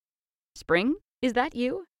Spring? Is that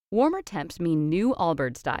you? Warmer temps mean new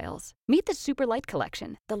Allbirds styles. Meet the Super Light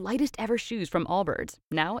Collection, the lightest ever shoes from Allbirds,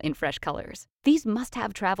 now in fresh colors. These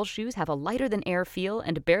must-have travel shoes have a lighter-than-air feel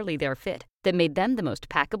and barely-there fit that made them the most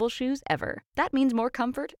packable shoes ever. That means more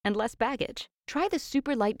comfort and less baggage. Try the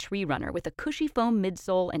Super Light Tree Runner with a cushy foam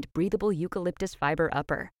midsole and breathable eucalyptus fiber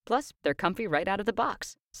upper. Plus, they're comfy right out of the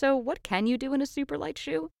box. So what can you do in a super light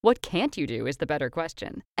shoe? What can't you do is the better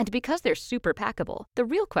question. And because they're super packable, the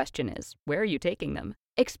real question is, where are you taking them?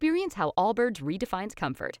 Experience how Allbirds redefines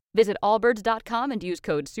comfort. Visit allbirds.com and use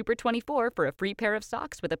code SUPER24 for a free pair of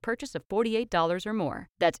socks with a purchase of $48 or more.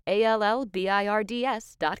 That's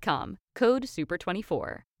ALLBIRDS.com. Code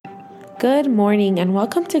SUPER24. Good morning and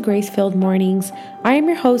welcome to Grace-Filled Mornings. I am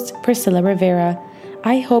your host, Priscilla Rivera.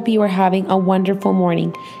 I hope you are having a wonderful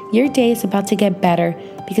morning. Your day is about to get better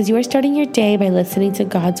because you are starting your day by listening to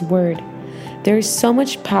God's Word. There is so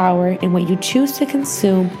much power in what you choose to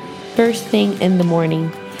consume first thing in the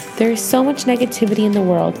morning. There is so much negativity in the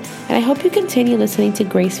world, and I hope you continue listening to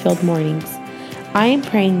Grace-Filled Mornings. I am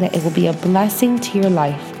praying that it will be a blessing to your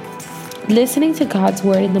life. Listening to God's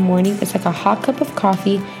Word in the morning is like a hot cup of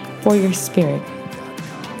coffee for your spirit.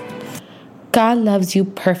 God loves you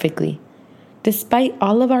perfectly. Despite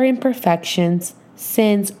all of our imperfections,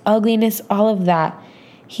 sins, ugliness, all of that,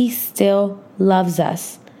 He still loves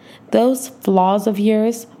us. Those flaws of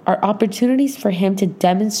yours are opportunities for Him to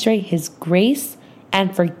demonstrate His grace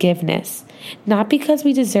and forgiveness, not because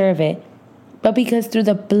we deserve it, but because through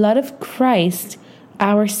the blood of Christ,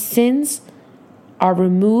 our sins are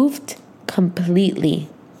removed completely.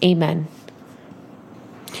 Amen.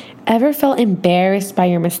 Ever felt embarrassed by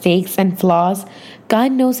your mistakes and flaws?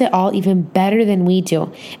 God knows it all even better than we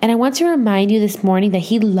do. And I want to remind you this morning that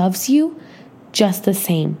He loves you just the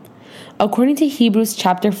same. According to Hebrews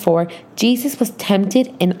chapter 4, Jesus was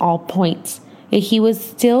tempted in all points, yet He was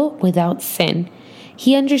still without sin.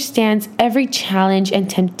 He understands every challenge and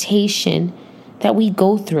temptation that we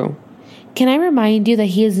go through. Can I remind you that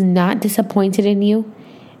He is not disappointed in you?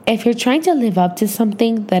 If you're trying to live up to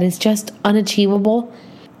something that is just unachievable,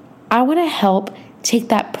 I want to help take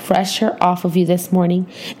that pressure off of you this morning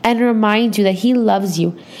and remind you that He loves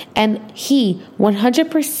you and He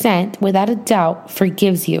 100% without a doubt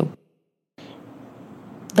forgives you.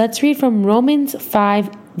 Let's read from Romans 5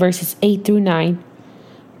 verses 8 through 9.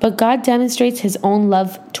 But God demonstrates His own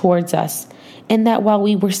love towards us in that while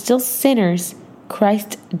we were still sinners,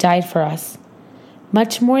 Christ died for us.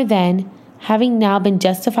 Much more then, having now been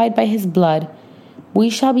justified by His blood, we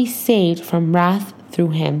shall be saved from wrath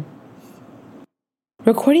through Him.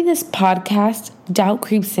 Recording this podcast, doubt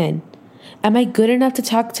creeps in. Am I good enough to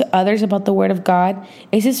talk to others about the Word of God?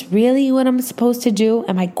 Is this really what I'm supposed to do?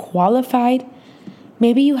 Am I qualified?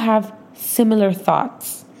 Maybe you have similar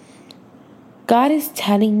thoughts. God is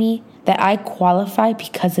telling me that I qualify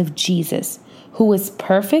because of Jesus, who is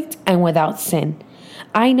perfect and without sin.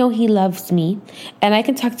 I know He loves me, and I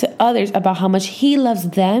can talk to others about how much He loves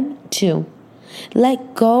them too.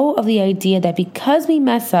 Let go of the idea that because we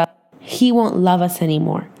mess up, He won't love us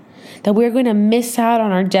anymore, that we're going to miss out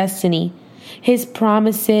on our destiny, His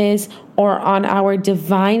promises, or on our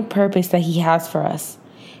divine purpose that He has for us.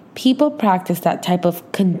 People practice that type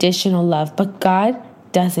of conditional love, but God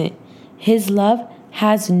doesn't. His love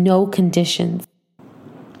has no conditions.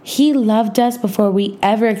 He loved us before we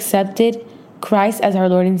ever accepted Christ as our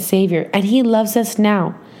Lord and Savior, and He loves us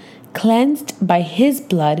now. Cleansed by His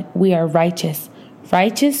blood, we are righteous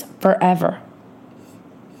forever.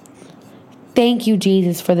 Thank you,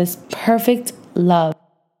 Jesus, for this perfect love.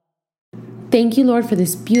 Thank you, Lord, for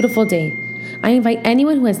this beautiful day. I invite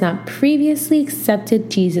anyone who has not previously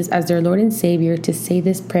accepted Jesus as their Lord and Savior to say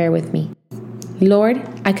this prayer with me. Lord,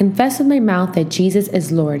 I confess with my mouth that Jesus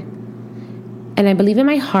is Lord, and I believe in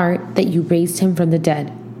my heart that you raised Him from the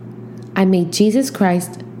dead. I make Jesus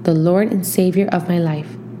Christ the Lord and Savior of my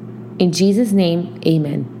life. In Jesus' name,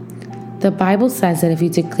 amen. The Bible says that if you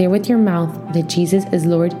declare with your mouth that Jesus is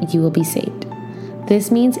Lord, you will be saved.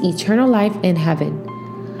 This means eternal life in heaven.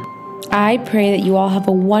 I pray that you all have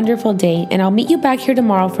a wonderful day, and I'll meet you back here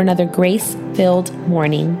tomorrow for another grace-filled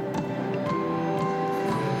morning.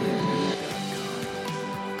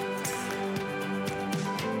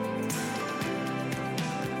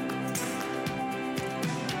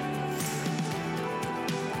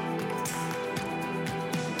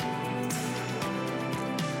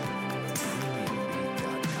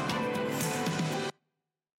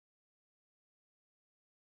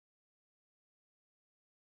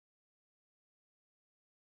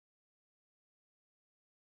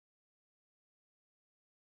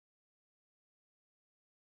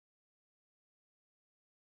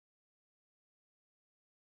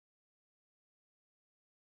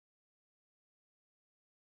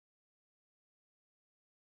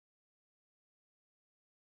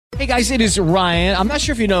 Hey guys, it is Ryan. I'm not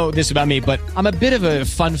sure if you know this about me, but I'm a bit of a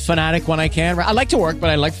fun fanatic when I can. I like to work,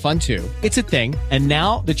 but I like fun too. It's a thing. And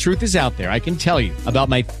now the truth is out there. I can tell you about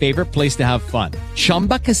my favorite place to have fun.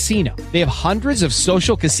 Chumba Casino. They have hundreds of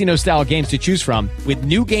social casino style games to choose from with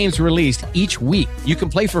new games released each week. You can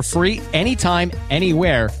play for free anytime,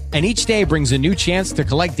 anywhere. And each day brings a new chance to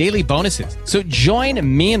collect daily bonuses. So join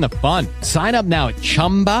me in the fun. Sign up now at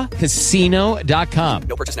ChumbaCasino.com.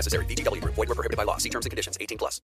 No purchase necessary. VGW Group. Void where prohibited by law. See terms and conditions. 18+.